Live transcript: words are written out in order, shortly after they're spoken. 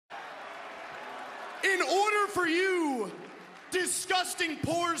In order for you disgusting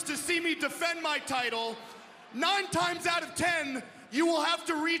pores to see me defend my title, 9 times out of 10, you will have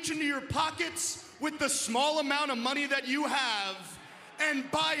to reach into your pockets with the small amount of money that you have and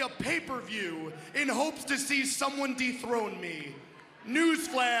buy a pay-per-view in hopes to see someone dethrone me.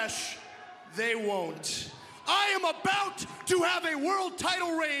 Newsflash, they won't. I am about to have a world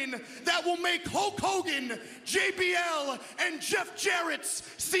title reign that will make Hulk Hogan, JBL, and Jeff Jarrett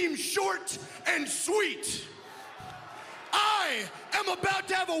seem short and sweet. I am about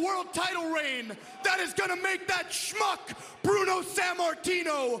to have a world title reign that is gonna make that schmuck Bruno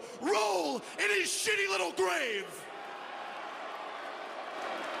Sammartino roll in his shitty little grave.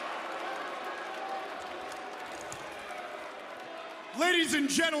 Ladies and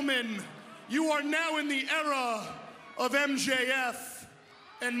gentlemen, you are now in the era of MJF,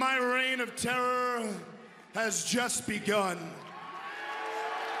 and my reign of terror has just begun.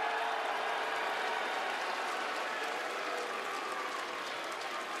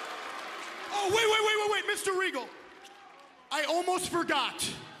 Oh, wait, Mr. Regal. I almost forgot.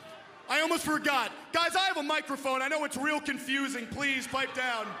 Guys, I have a microphone. I know it's real confusing. Please pipe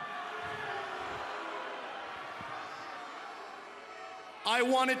down. I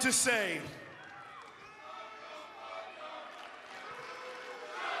wanted to say,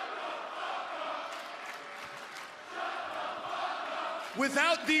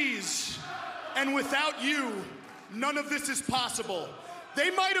 without these and without you, none of this is possible. They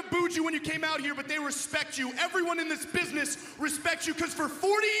might have booed you when you came out here, but they respect you. Everyone in this business respects you because for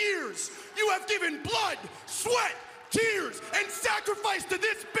 40 years, you have given blood, sweat, tears, and sacrifice to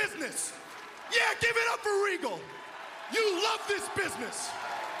this business. Yeah, give it up for Regal. You love this business.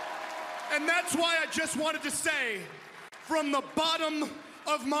 And that's why I just wanted to say, from the bottom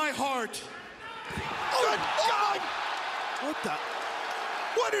of my heart. Oh, God! What the?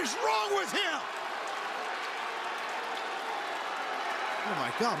 What is wrong with him? Oh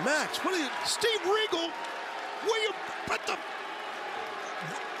my God, Max, what are you, Steve Regal, will you, but the,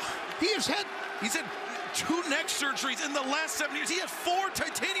 he's had 2 neck surgeries in the last 7 years. He has 4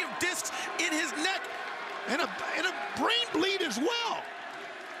 titanium discs in his neck. And a brain bleed as well.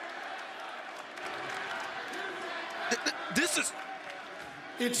 This is...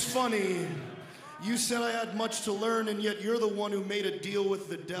 It's funny. You said I had much to learn, and yet you're the one who made a deal with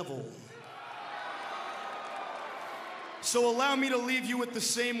the devil. So allow me to leave you with the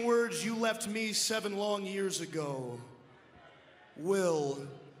same words you left me 7 long years ago. Will,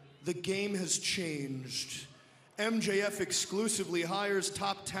 the game has changed. MJF exclusively hires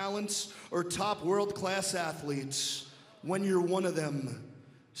top talents or top world-class athletes. When you're one of them,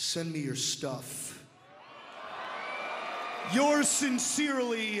 send me your stuff. Yours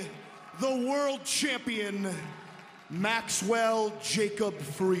sincerely, the world champion, Maxwell Jacob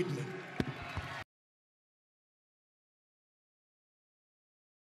Friedman.